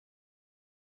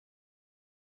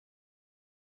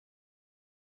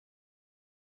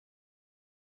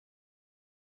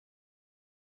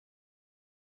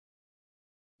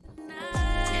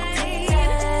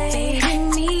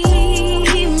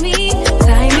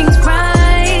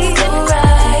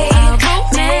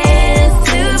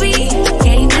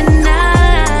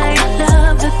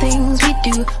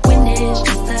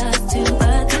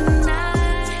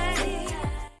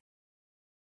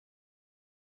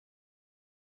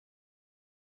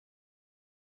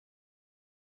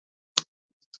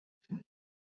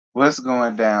What's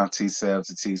going down, T Cells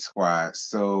and T Squad?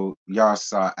 So y'all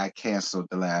saw I canceled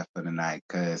the laugh for the night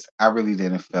because I really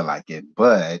didn't feel like it,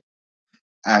 but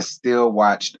I still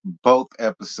watched both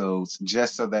episodes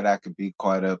just so that I could be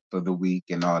caught up for the week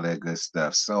and all that good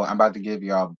stuff. So I'm about to give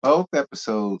y'all both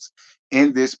episodes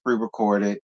in this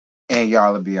pre-recorded, and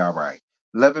y'all will be all right.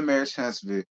 Love and Marriage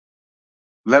Huntsville,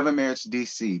 Love and Marriage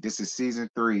DC. This is season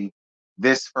 3.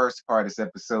 This first part is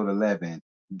episode 11,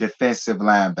 Defensive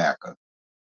Linebacker.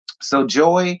 So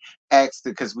Joy asked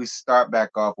because we start back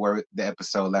off where the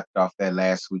episode left off that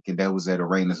last week, and that was at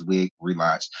Arena's wig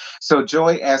relaunch. So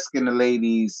Joy asking the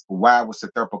ladies why was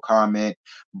the thirple comment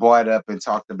brought up and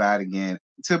talked about again.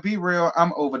 To be real,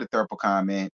 I'm over the thirple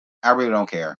comment. I really don't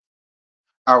care.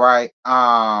 All right.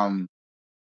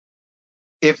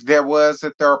 If there was a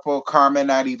thirple, Carmen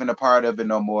not even a part of it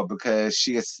no more because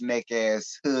she a snake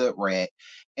ass hood rat.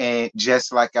 And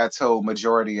just like I told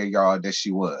majority of y'all that she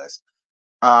was.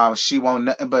 She want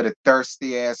nothing but a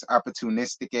thirsty ass,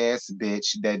 opportunistic ass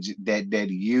bitch that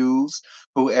used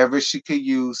whoever she could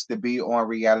use to be on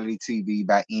reality TV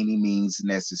by any means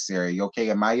necessary. Okay,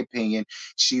 in my opinion,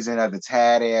 she's another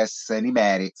tad ass Sunny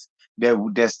Maddox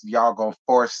that's y'all gonna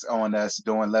force on us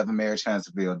doing Love and Marriage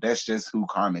Huntsville. That's just who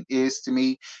Carmen is to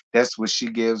me. That's what she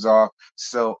gives off.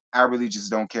 So I really just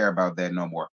don't care about that no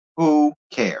more. Who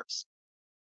cares?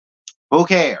 Who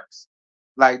cares?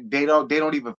 Like they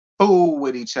don't even fool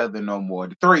with each other no more.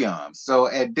 The three of them. So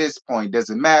at this point,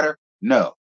 does it matter?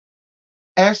 No.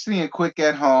 Ashley and Quick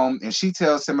at home, and she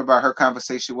tells him about her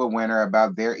conversation with Winter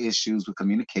about their issues with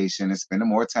communication and spending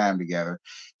more time together.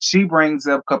 She brings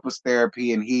up couples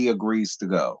therapy, and he agrees to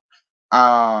go.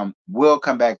 We'll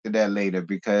come back to that later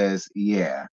because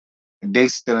yeah, they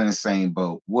still in the same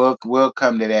boat. We'll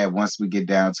come to that once we get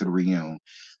down to the reunion.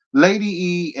 Lady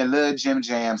E and Lil Jim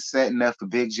Jam setting up for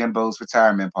Big Jimbo's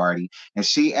retirement party, and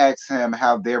she asks him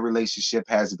how their relationship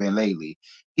has been lately.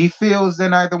 He feels that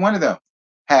neither one of them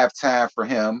have time for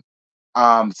him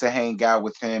to hang out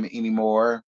with him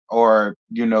anymore, or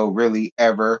really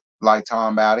ever like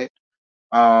talking about it.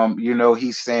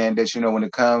 He's saying that, when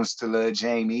it comes to Lil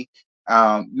Jamie,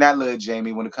 not Lil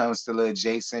Jamie, when it comes to Lil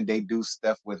Jason, they do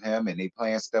stuff with him and they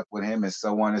plan stuff with him and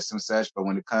so on and some such. But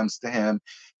when it comes to him,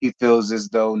 he feels as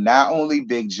though not only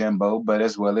Big Jimbo, but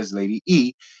as well as Lady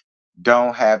E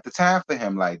don't have the time for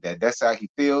him like that. That's how he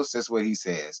feels. That's what he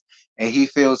says. And he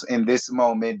feels in this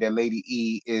moment that Lady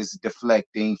E is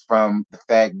deflecting from the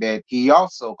fact that he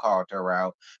also called her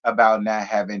out about not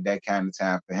having that kind of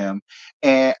time for him.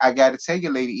 And I got to tell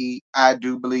you, Lady E, I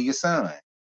do believe your son.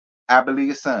 I believe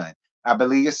your son. I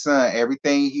believe your son.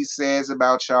 Everything he says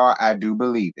about y'all, I do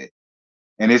believe it.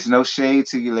 And it's no shade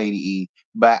to you, Lady E,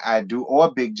 but I do,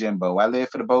 or Big Jimbo. I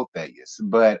live for the both of you.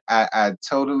 But I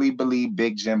totally believe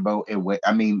Big Jimbo and what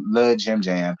I mean, Lil Jim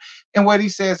Jam. And what he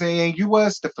says, and you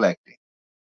was deflecting.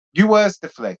 You was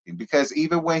deflecting because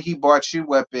even when he brought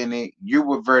you up in it, you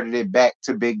reverted it back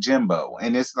to Big Jimbo.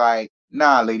 And it's like,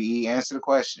 nah, Lady E, answer the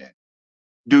question.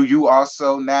 Do you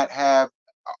also not have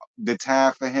the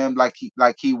time for him like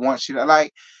he wants you to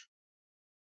like?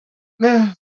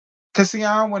 Cause see,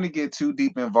 I don't want to get too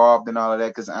deep involved in all of that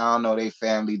because I don't know their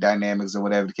family dynamics or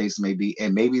whatever the case may be,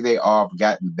 and maybe they all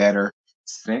gotten better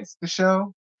since the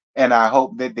show, and I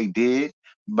hope that they did.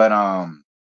 But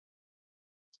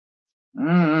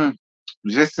mm,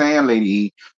 just saying, Lady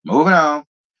E. Moving on.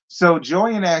 So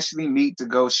Joy and Ashley meet to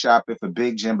go shopping for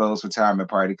Big Jimbo's retirement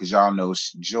party because y'all know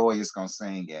Joy is gonna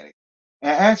sing at it.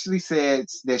 And Ashley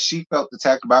says that she felt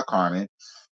attacked by Carmen.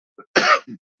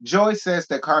 Joy says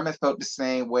that Carmen felt the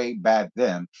same way by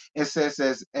them and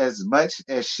says as much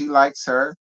as she likes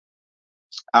her,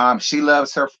 she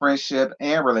loves her friendship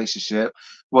and relationship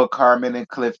with Carmen and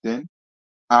Clifton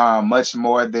much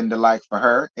more than the like for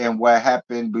her. And what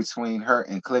happened between her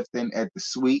and Clifton at the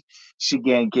suite, she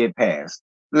can't get past.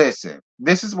 Listen,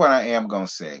 this is what I am gonna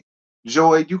say.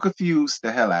 Joy, you confused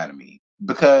the hell out of me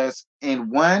because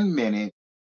in 1 minute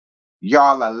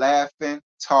y'all are laughing,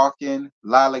 talking,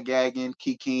 lollygagging,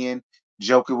 kikiing,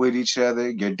 joking with each other.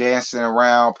 You're dancing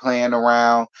around, playing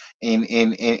around in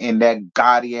that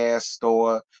gaudy ass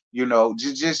store.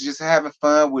 Just having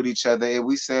fun with each other. And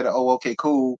we said, oh, okay,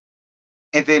 cool.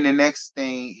 And then the next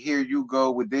thing, here you go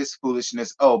with this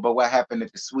foolishness. Oh, but what happened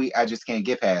at the suite? I just can't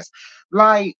get past.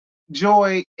 Like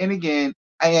Joy, and again,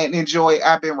 and enjoy.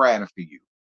 I've been riding for you,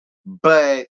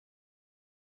 but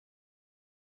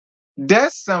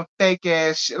that's some fake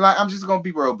ass shit. Like I'm just gonna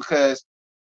be real because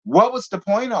what was the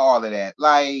point of all of that?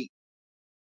 Like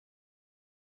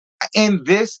in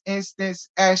this instance,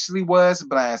 Ashley was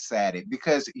blindsided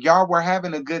because y'all were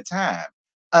having a good time.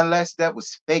 Unless that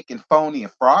was fake and phony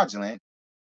and fraudulent.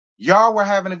 Y'all were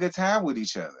having a good time with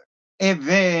each other. And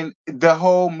then the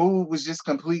whole mood was just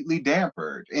completely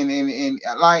dampered. And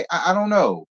like, I don't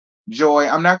know. Joy,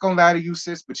 I'm not gonna lie to you,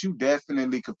 sis, but you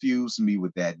definitely confused me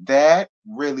with that. That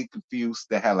really confused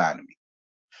the hell out of me.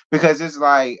 Because it's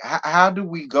like, how do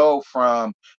we go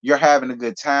from you're having a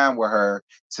good time with her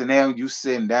to now you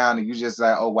sitting down and you just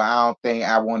like, oh, well, I don't think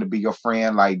I want to be your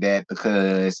friend like that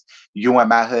because you and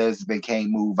my husband can't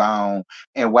move on.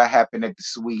 And what happened at the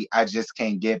suite, I just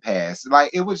can't get past. Like,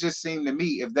 it would just seem to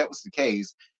me, if that was the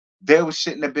case,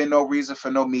 shouldn't have been no reason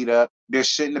for no meetup. There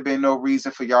shouldn't have been no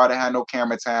reason for y'all to have no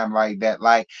camera time like that.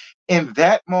 Like, in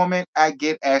that moment, I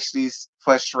get Ashley's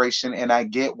frustration and I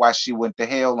get why she went to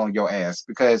hell on your ass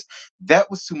because that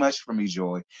was too much for me,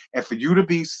 Joy. And for you to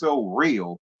be so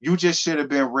real, you just should have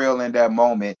been real in that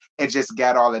moment and just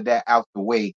got all of that out the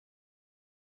way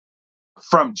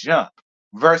from jump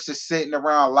versus sitting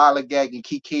around lollygagging,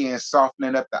 kikiing,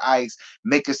 softening up the ice,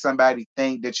 making somebody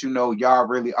think that you know y'all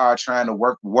really are trying to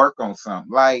work on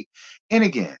something. Like, and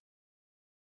again,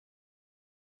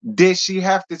 did she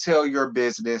have to tell your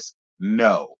business?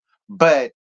 No.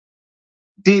 But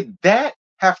did that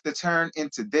have to turn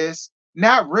into this?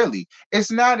 Not really.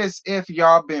 It's not as if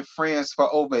y'all been friends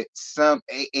for over some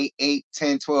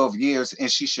 10, 12 years and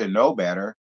she should know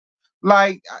better.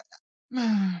 Like,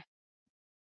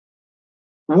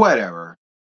 whatever.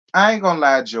 I ain't gonna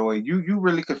lie, Joy. You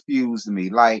really confused me.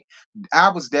 Like, I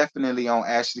was definitely on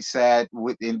Ashley's side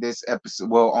within this episode.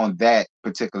 Well, on that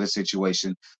particular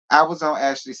situation, I was on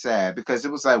Ashley's side because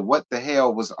it was like, what the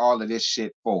hell was all of this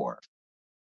shit for?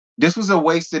 This was a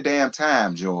waste of damn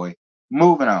time, Joy.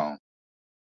 Moving on.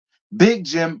 Big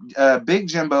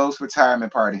Jimbo's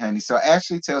retirement party, honey. So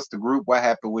Ashley tells the group what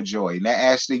happened with Joy. Now,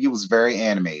 Ashley, you was very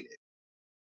animated.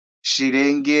 She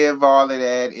didn't give all of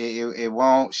that. It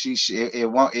won't.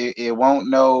 It won't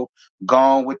no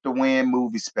Gone with the Wind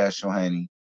movie special, honey.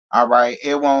 All right,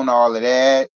 it won't all of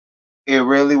that. It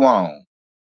really won't.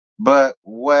 But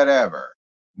whatever.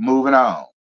 Moving on.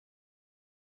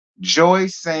 Joy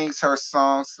sings her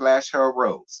song slash her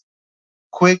rose.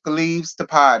 Quick leaves the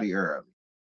party early.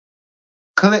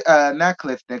 Not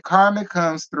Clifton. Carmen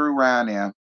comes through around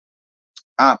him.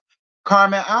 Um,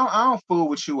 Carmen, I don't fool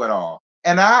with you at all.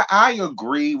 And I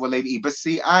agree with Lady E, but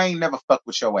see, I ain't never fuck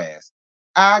with your ass.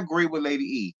 I agree with Lady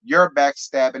E. You're a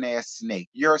backstabbing ass snake.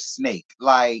 You're a snake.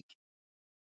 Like,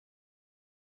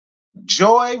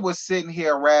 Joy was sitting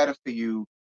here ratting for you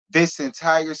this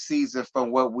entire season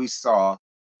from what we saw.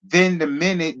 Then the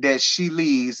minute that she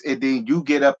leaves, and then you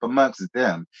get up amongst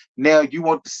them. Now you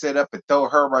want to sit up and throw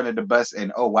her under the bus,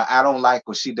 and oh, well, I don't like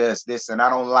what she does this, and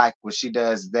I don't like what she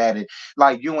does that, and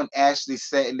like you and Ashley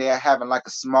sitting there having like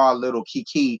a small little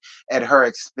kiki at her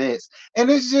expense, and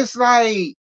it's just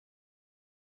like,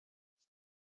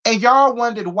 and y'all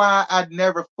wondered why I'd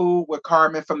never fooled with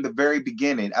Carmen from the very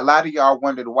beginning. A lot of y'all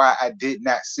wondered why I did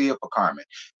not see it for Carmen.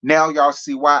 Now y'all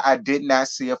see why I did not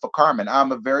see it for Carmen.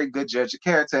 I'm a very good judge of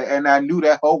character, and I knew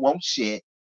that hoe won't shit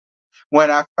when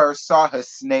I first saw her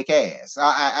snake ass.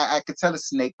 I could tell a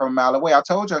snake from a mile away. I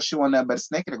told y'all she wasn't nothing but a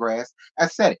snake in the grass. I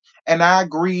said it, and I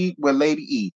agreed with Lady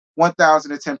E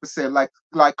 1010%.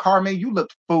 Like Carmen, you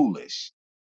looked foolish.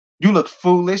 You look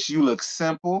foolish, you look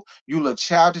simple, you look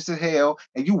childish as hell,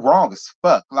 and you wrong as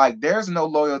fuck. Like, there's no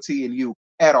loyalty in you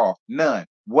at all. None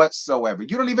whatsoever.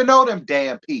 You don't even know them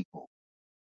damn people.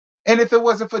 And if it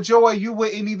wasn't for Joy, you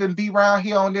wouldn't even be around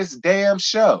here on this damn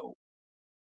show.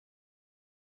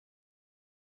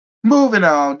 Moving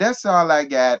on. That's all I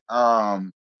got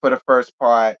for the first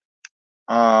part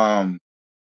um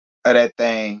of that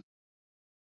thing.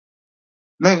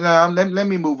 Let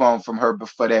me move on from her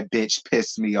before that bitch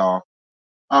pissed me off.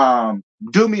 Um,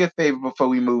 do me a favor before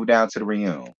we move down to the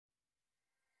reunion.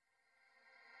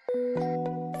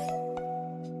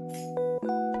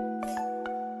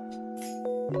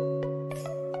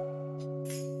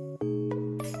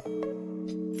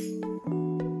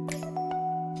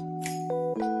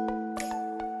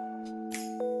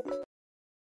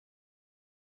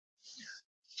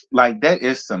 Like, that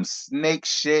is some snake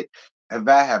shit if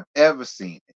I have ever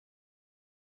seen it.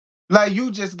 Like,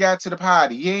 you just got to the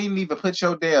party. You ain't even put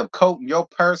your damn coat and your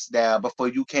purse down before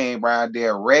you came around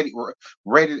there ready.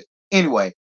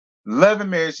 Anyway, Love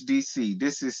and Marriage DC.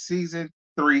 This is season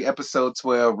 3, episode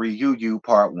 12, Reunion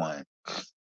Part 1.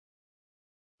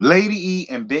 Lady E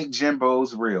and Big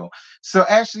Jimbo's real. So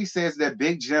Ashley says that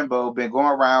Big Jimbo been going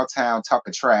around town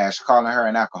talking trash, calling her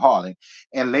an alcoholic.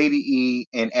 And Lady E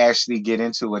and Ashley get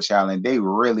into it, child, and they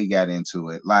really got into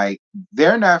it. Like,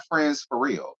 they're not friends for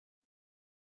real.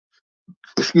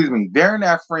 Excuse me, they're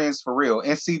not friends for real.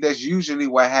 And see, that's usually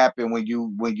what happened when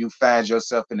you find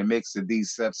yourself in the mix of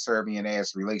these subservient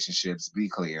ass relationships. Be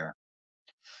clear,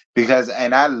 because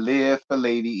and I live for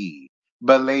Lady E.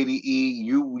 But Lady E,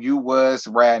 you was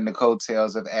riding the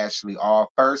coattails of Ashley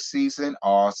all first season,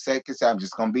 all second season. I'm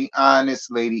just gonna be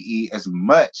honest, Lady E. As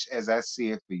much as I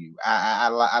see it for you, I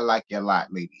like you a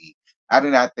lot, Lady E. I do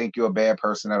not think you're a bad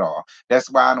person at all. That's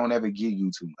why I don't ever give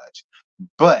you too much.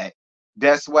 But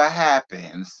that's what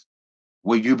happens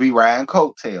when you be riding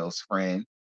coattails, friend.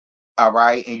 All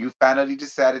right, and you finally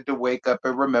decided to wake up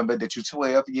and remember that you're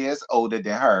 12 years older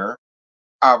than her.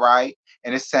 All right.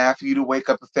 And it's time for you to wake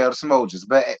up and fail some Folgers.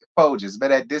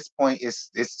 But at this point,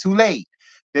 it's too late.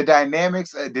 The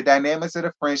dynamics of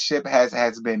the friendship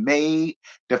has been made.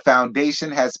 The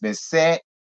foundation has been set,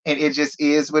 and it just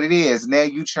is what it is. Now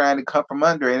you trying to come from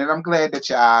under it, and I'm glad that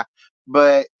you are.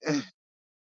 But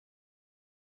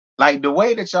like the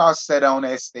way that y'all sat on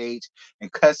that stage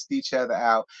and cussed each other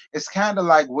out, it's kind of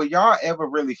like, were y'all ever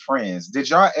really friends? Did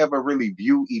y'all ever really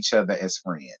view each other as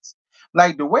friends?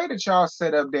 Like the way that y'all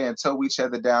sat up there and tore each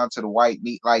other down to the white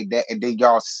meat like that, and then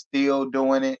y'all still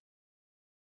doing it.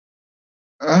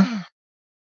 Ugh.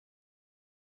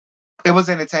 It was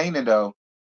entertaining though.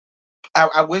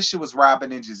 I wish it was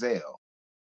Robin and Giselle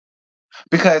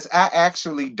because I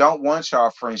actually don't want y'all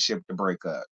friendship to break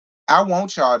up. I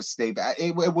want y'all to stay back.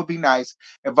 It would be nice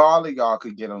if all of y'all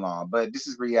could get along, but this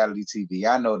is reality TV.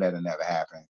 I know that'll never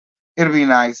happen. It'll be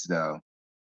nice though.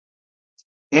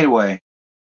 Anyway,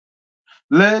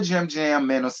 Lil Jim Jam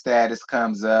mental status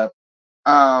comes up.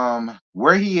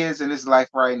 Where he is in his life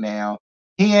right now.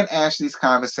 He and Ashley's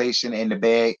conversation and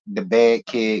the bad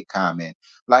kid comment.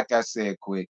 Like I said,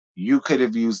 quick, you could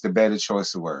have used a better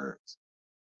choice of words.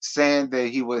 Saying that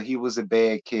he was a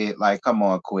bad kid, like come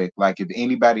on, quick. Like if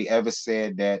anybody ever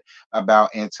said that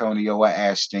about Antonio or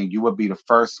Ashton, you would be the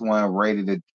first one ready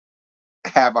to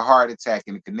have a heart attack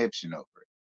and a conniption over it.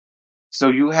 So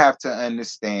you have to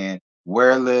understand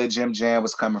where Lil Jim Jam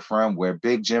was coming from, where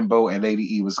Big Jimbo and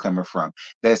Lady E was coming from.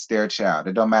 That's their child.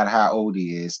 It don't matter how old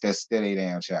he is, that's still a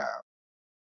damn child.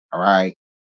 All right.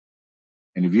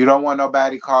 And if you don't want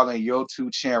nobody calling your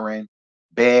two cheering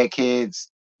bad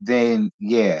kids, then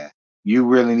yeah, you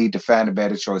really need to find a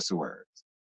better choice of words.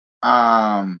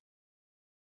 Um,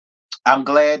 I'm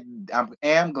glad. I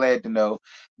am glad to know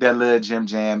that Lil Jim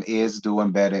Jam is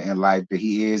doing better in life. That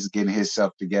he is getting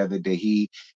himself together. That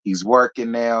he's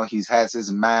working now. He has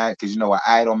his mind because you know an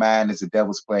idle mind is a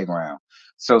devil's playground.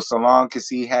 So long as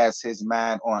he has his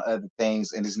mind on other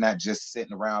things and is not just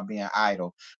sitting around being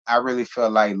idle, I really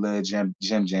feel like Lil Jim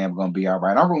Jam gonna be all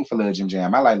right. I'm rooting for Lil Jim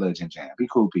Jam. I like Lil Jim Jam. Be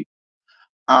cool people.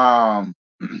 Um.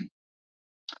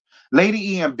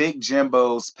 Lady E and Big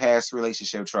Jimbo's past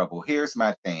relationship trouble. Here's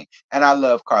my thing, and I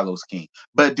love Carlos King,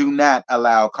 but do not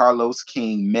allow Carlos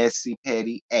King messy,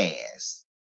 petty ass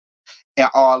and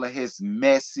all of his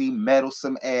messy,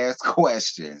 meddlesome ass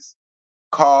questions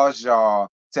cause y'all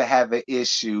to have an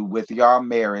issue with y'all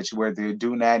marriage where there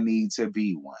do not need to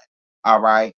be one. All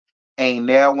right. Ain't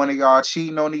there one of y'all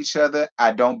cheating on each other?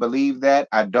 I don't believe that.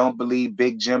 I don't believe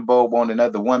Big Jimbo want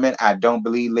another woman. I don't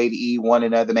believe Lady E want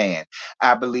another man.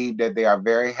 I believe that they are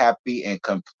very happy and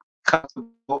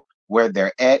comfortable where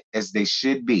they're at as they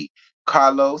should be.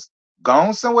 Carlos,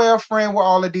 gone somewhere, friend, with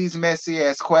all of these messy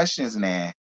ass questions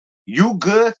now. You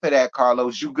good for that,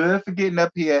 Carlos. You good for getting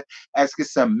up here asking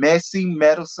some messy,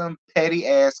 meddlesome, petty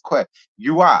ass questions.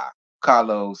 You are,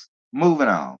 Carlos. Moving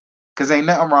on. Because ain't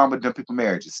nothing wrong with them people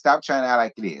marriages. Stop trying to act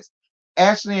like it is.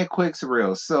 Ashley and Quick's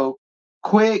real. So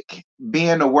Quick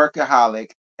being a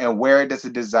workaholic and where does the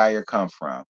desire come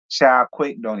from? Child,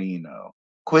 Quick don't even know.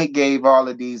 Quick gave all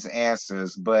of these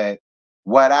answers, but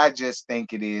what I just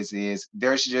think it is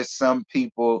there's just some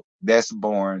people that's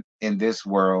born in this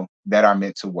world that are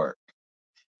meant to work.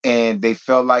 And they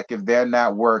feel like if they're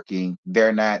not working,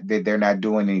 they're not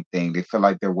doing anything. They feel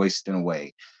like they're wasting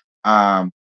away.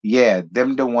 Um, yeah,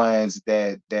 them the ones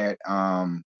that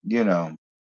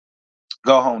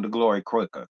go home to glory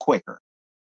quicker.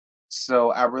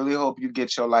 So I really hope you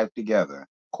get your life together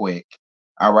quick.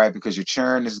 All right, because your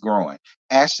churn is growing.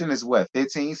 Ashton is what,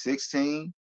 15,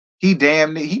 16? He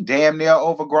damn near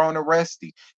overgrown and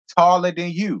rusty. Taller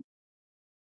than you.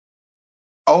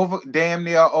 Over damn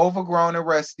near overgrown and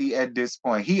rusty at this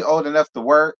point. He old enough to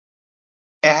work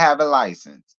and have a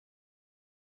license.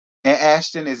 And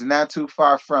Ashton is not too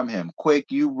far from him. Quick,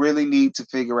 you really need to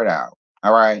figure it out.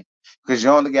 All right. Because you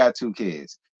only got two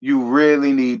kids. You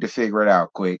really need to figure it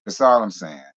out quick. That's all I'm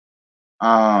saying.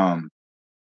 Um,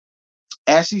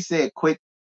 as she said, Quick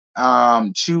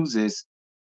chooses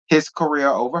his career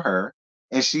over her.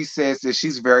 And she says that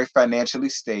she's very financially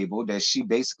stable, that she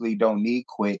basically don't need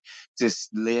Quick to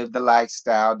live the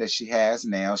lifestyle that she has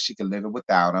now. She can live it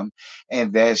without him,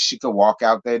 and that she can walk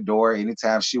out that door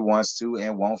anytime she wants to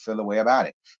and won't feel a way about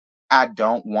it. I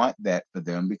don't want that for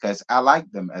them because I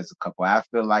like them as a couple. I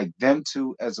feel like them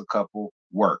two as a couple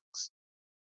works.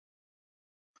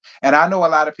 And I know a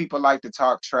lot of people like to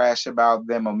talk trash about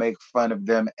them or make fun of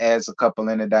them as a couple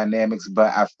in the dynamics,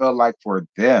 but I feel like for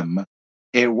them,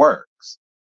 it works.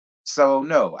 So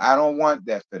no, I don't want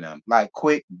that for them. Like,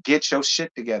 quick, get your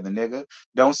shit together, nigga.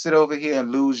 Don't sit over here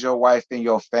and lose your wife and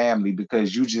your family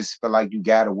because you just feel like you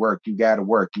gotta work, you gotta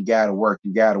work, you gotta work,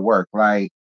 you gotta work.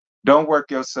 Like, don't work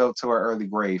yourself to an early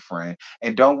grave, friend.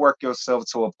 And don't work yourself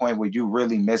to a point where you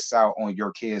really miss out on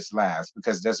your kids' lives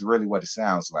because that's really what it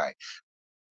sounds like.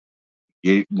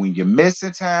 When you're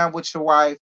missing time with your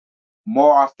wife,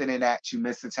 more often than that, you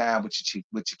miss the time with your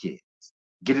kids.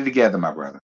 Get it together, my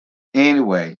brother.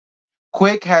 Anyway,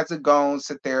 Quick hasn't gone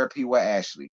to therapy with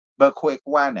Ashley, but Quick,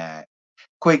 why not?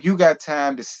 Quick, you got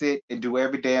time to sit and do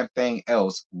every damn thing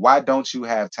else. Why don't you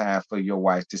have time for your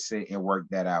wife to sit and work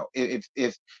that out?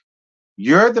 If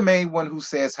you're the main one who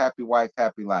says happy wife,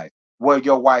 happy life, well,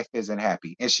 your wife isn't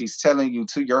happy, and she's telling you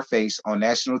to your face on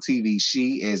national TV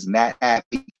she is not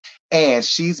happy, and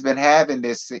she's been having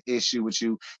this issue with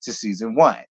you to season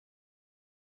one.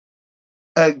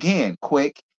 Again,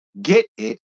 Quick, get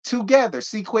it together.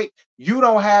 See, Quick, you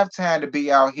don't have time to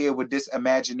be out here with this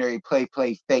imaginary play,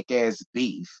 fake ass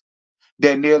beef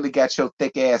that nearly got your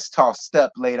thick ass tossed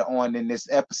up later on in this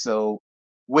episode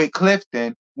with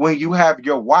Clifton when you have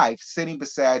your wife sitting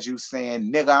beside you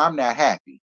saying, nigga, I'm not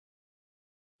happy.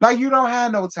 Like, you don't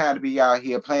have no time to be out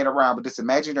here playing around with this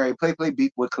imaginary play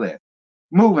beef with Cliff.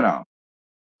 Moving on.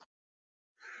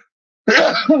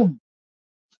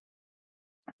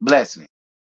 Bless me.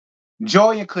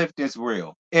 Joy and Clifton's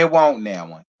real. It won't now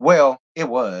one. Well, it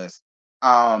was.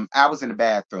 I was in the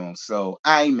bathroom, so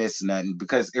I ain't missed nothing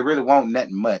because it really won't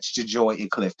nothing much to Joy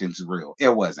and Clifton's real. It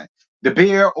wasn't. The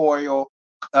beer oil,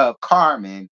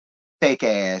 Carmen, fake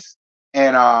ass,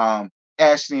 and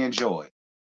Ashley and Joy.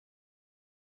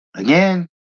 Again,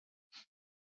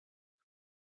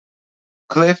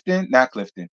 Clifton, not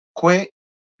Clifton. Quit.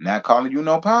 Not calling you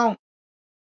no pound.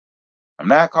 I'm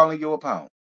not calling you a pound.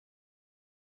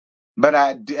 But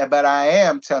I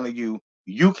am telling you,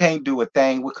 you can't do a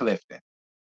thing with Clifton.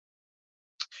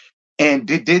 And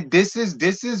this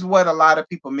is what a lot of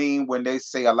people mean when they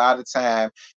say a lot of time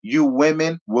you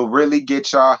women will really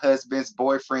get your husbands,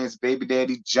 boyfriends, baby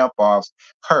daddy jump offs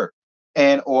hurt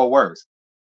and or worse.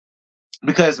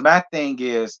 Because my thing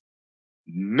is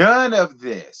none of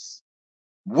this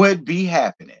would be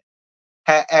happening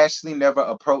had Ashley never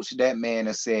approached that man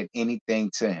and said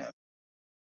anything to him.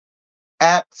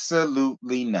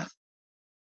 Absolutely nothing.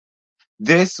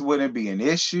 This wouldn't be an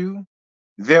issue.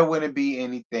 There wouldn't be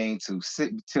anything to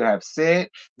have said.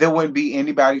 There wouldn't be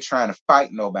anybody trying to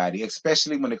fight nobody,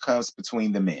 especially when it comes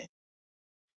between the men.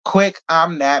 Quick,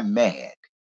 I'm not mad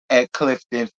at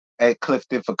Clifton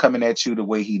for coming at you the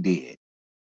way he did.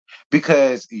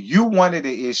 Because you wanted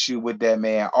an issue with that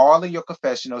man all in your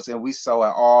confessionals, and we saw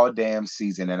it all damn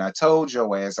season. And I told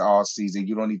your ass all season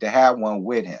you don't need to have one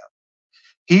with him.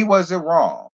 He wasn't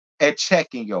wrong at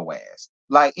checking your ass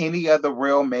like any other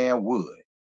real man would.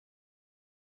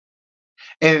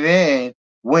 And then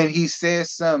when he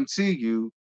says something to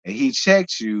you and he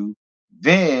checks you,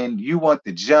 then you want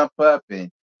to jump up and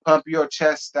pump your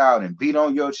chest out and beat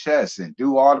on your chest and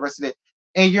do all the rest of it.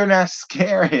 And you're not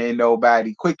scaring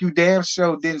nobody. Quick, you damn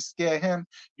sure didn't scare him.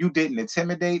 You didn't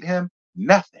intimidate him.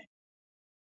 Nothing.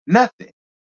 Nothing.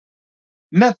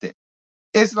 Nothing.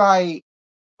 It's like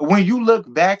when you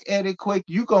look back at it quick,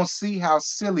 you gonna see how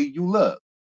silly you look.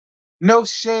 No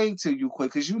shade to you,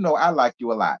 Quick, because you know I like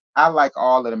you a lot. I like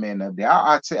all of them men up there.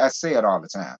 I say it all the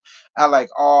time. I like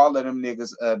all of them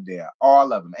niggas up there.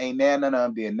 All of them. Ain't none of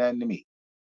them did nothing to me.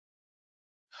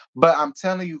 But I'm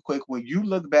telling you, Quick, when you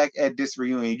look back at this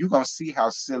reunion, you're going to see how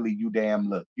silly you damn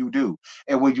look. You do.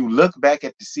 And when you look back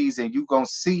at the season, you're going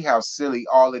to see how silly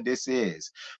all of this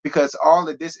is. Because all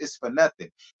of this is for nothing.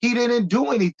 He didn't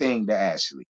do anything to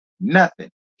Ashley.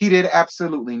 Nothing. He did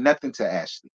absolutely nothing to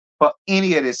Ashley for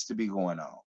any of this to be going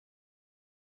on.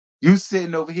 You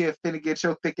sitting over here finna get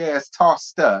your thick ass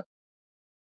tossed up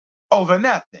over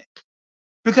nothing.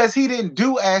 Because he didn't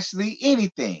do Ashley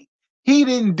anything. He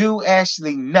didn't do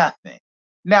Ashley nothing.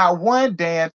 Now, one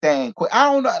damn thing, Quick.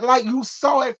 I don't know, like you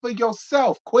saw it for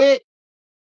yourself, Quick.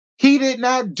 He did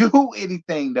not do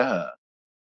anything to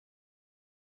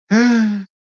her.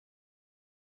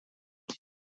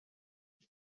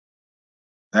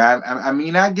 I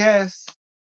mean, I guess.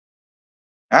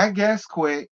 I guess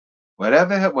quick.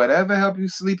 Whatever help you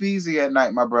sleep easy at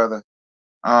night, my brother.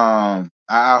 I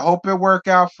hope it work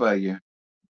out for you.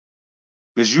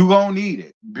 Because you gonna need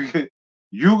it. Because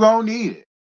you gonna need it.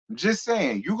 I'm just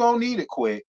saying, you gonna need it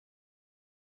quick.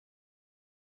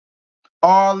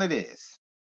 All it is.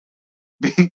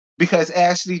 Because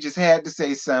Ashley just had to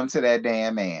say something to that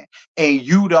damn man. And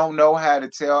you don't know how to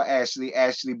tell Ashley,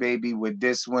 baby, with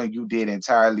this one, you did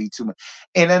entirely too much.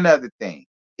 And another thing,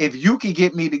 if you can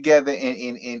get me together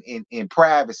in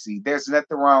privacy, there's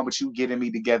nothing wrong with you getting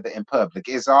me together in public.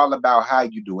 It's all about how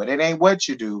you do it. It ain't what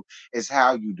you do, it's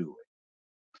how you do it.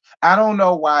 I don't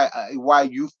know why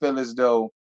you feel as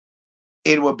though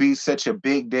it will be such a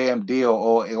big damn deal,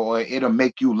 or it'll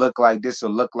make you look like this or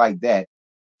look like that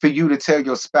for you to tell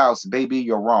your spouse, baby,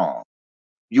 you're wrong.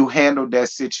 You handled that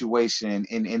situation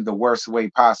in the worst way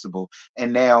possible.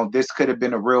 And now this could have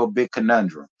been a real big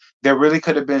conundrum. There really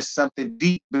could have been something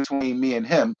deep between me and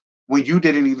him when you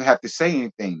didn't even have to say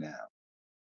anything now.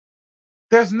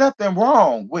 There's nothing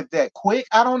wrong with that quick.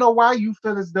 I don't know why you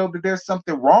feel as though that there's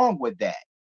something wrong with that.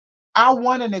 I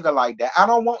want a nigga like that. I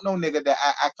don't want no nigga that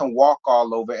I can walk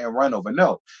all over and run over.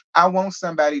 No, I want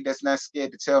somebody that's not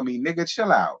scared to tell me, nigga,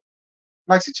 chill out.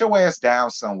 Like, sit your ass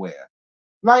down somewhere.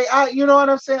 Like, you know what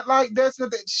I'm saying? Like, that's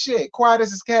the shit. Quiet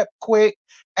as it's kept, quick.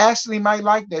 Ashley might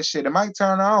like that shit. It might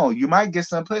turn her on. You might get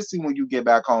some pussy when you get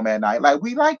back home at night. Like,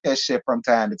 we like that shit from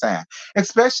time to time,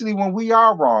 especially when we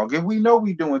are wrong and we know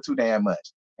we doing too damn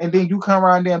much. And then you come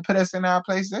around there and put us in our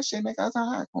place. That shit make us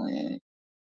hot, queen.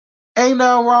 Ain't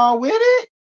nothing wrong with it.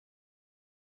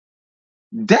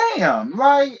 Damn,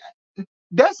 like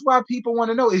that's why people want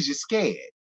to know, is you scared?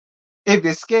 If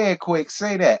you're scared, quick,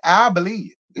 say that. I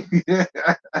believe you.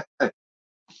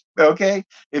 Okay?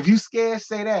 If you scared,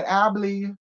 say that. I believe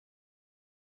you.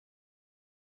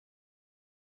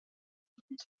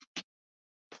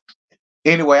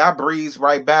 Anyway, I breezed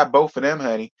right by both of them,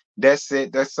 honey. That's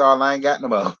it. That's all. I ain't got no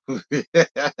more.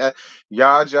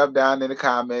 Y'all jump down in the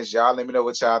comments. Y'all let me know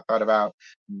what y'all thought about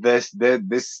this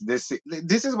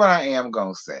is what I am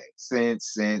gonna say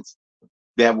since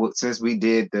we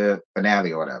did the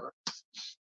finale or whatever.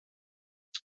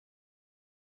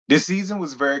 This season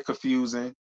was very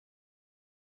confusing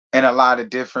in a lot of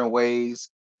different ways.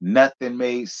 Nothing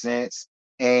made sense.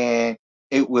 And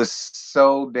it was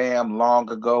so damn long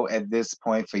ago at this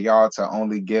point for y'all to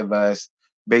only give us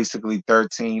basically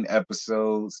 13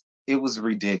 episodes. It was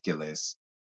ridiculous.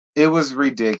 It was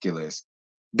ridiculous.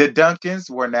 The Duncans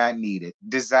were not needed,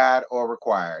 desired, or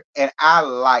required. And I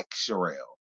like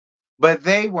Sherelle, but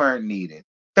they weren't needed.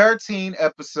 13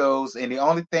 episodes, and the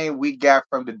only thing we got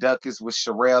from the Duncans was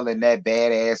Sherelle and that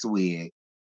badass wig.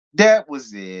 That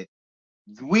was it.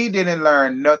 We didn't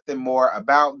learn nothing more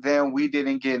about them. We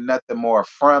didn't get nothing more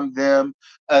from them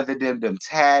other than them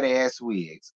tight ass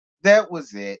wigs. That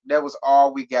was it. That was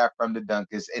all we got from the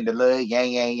Dunkers and the little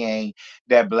yang yang yang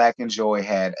that Black and Joy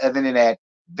had. Other than that,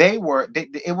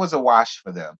 it was a wash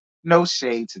for them. No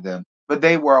shade to them, but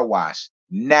they were a wash,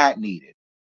 not needed.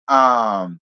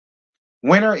 Um,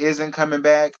 Winter isn't coming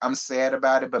back. I'm sad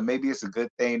about it, but maybe it's a good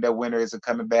thing that Winter isn't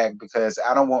coming back because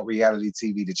I don't want reality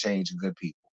TV to change good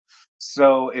people.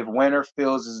 So if Winter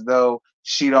feels as though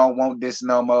she don't want this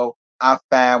no more, I'm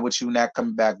fine with you not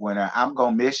coming back, Winter. I'm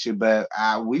gonna miss you, but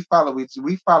we follow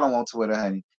on Twitter,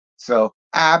 honey. So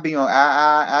I be on.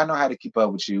 I know how to keep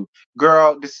up with you,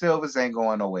 girl. The Silvers ain't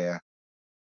going nowhere.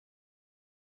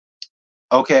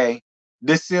 Okay,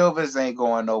 the Silvers ain't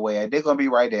going nowhere. They're gonna be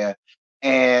right there,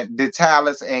 and the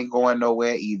Tylers ain't going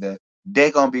nowhere either.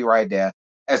 They're gonna be right there.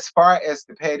 As far as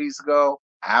the Petties go,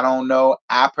 I don't know.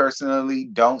 I personally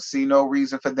don't see no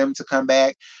reason for them to come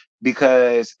back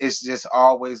because it's just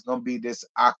always gonna be this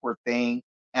awkward thing,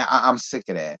 and I'm sick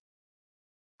of that.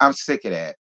 I'm sick of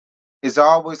that. It's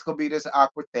always gonna be this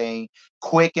awkward thing.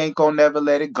 Quick ain't gonna never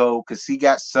let it go because he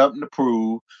got something to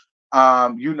prove.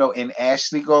 And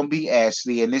Ashley gonna be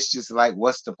Ashley, and it's just like,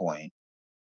 what's the point?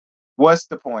 What's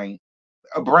the point?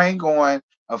 Bring on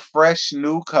a fresh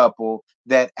new couple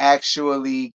that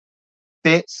actually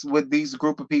fits with these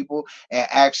group of people and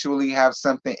actually have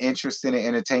something interesting and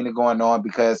entertaining going on,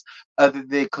 because other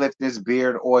than Clifton's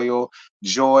beard oil,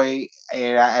 Joy,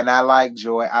 and I like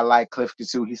Joy, I like Clifton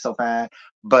too, he's so fine,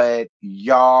 but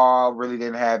y'all really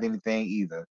didn't have anything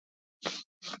either.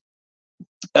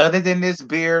 Other than this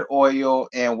beard oil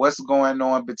and what's going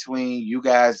on between you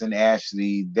guys and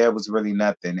Ashley, there was really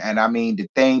nothing. And I mean, the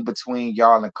thing between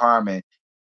y'all and Carmen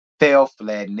fell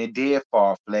flat, and it did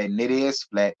fall flat, and it is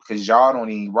flat because y'all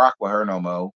don't even rock with her no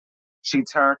more. She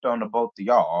turned on the both of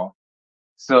y'all.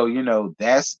 So,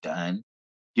 that's done.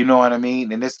 You know what I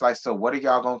mean? And it's like, so what are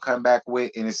y'all gonna come back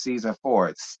with in the season four?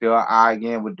 It's still I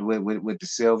again with the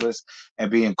Silvers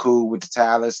and being cool with the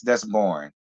Talents. That's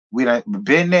boring. We done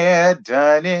been there,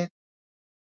 done it.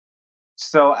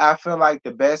 So I feel like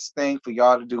the best thing for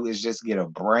y'all to do is just get a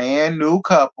brand new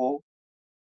couple,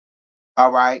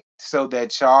 all right, so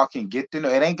that y'all can get to know.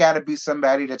 It ain't got to be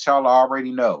somebody that y'all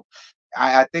already know.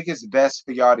 I think it's best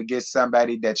for y'all to get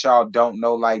somebody that y'all don't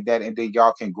know like that, and then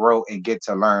y'all can grow and get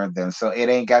to learn them. So it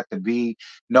ain't got to be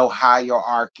no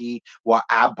hierarchy. Well,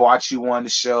 I brought you on the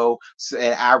show, so,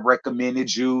 and I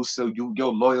recommended you, so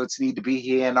your loyalty need to be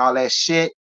here and all that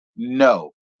shit.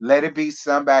 No, let it be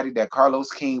somebody that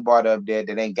Carlos King brought up there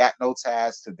that ain't got no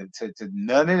ties to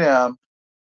none of them,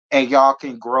 and y'all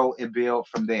can grow and build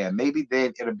from there. Maybe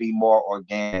then it'll be more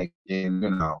organic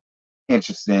and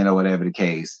interesting or whatever the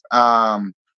case.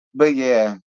 But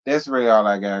yeah, that's really all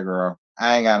I got, girl.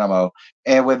 I ain't got no more.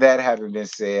 And with that having been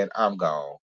said, I'm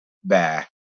gone. Bye.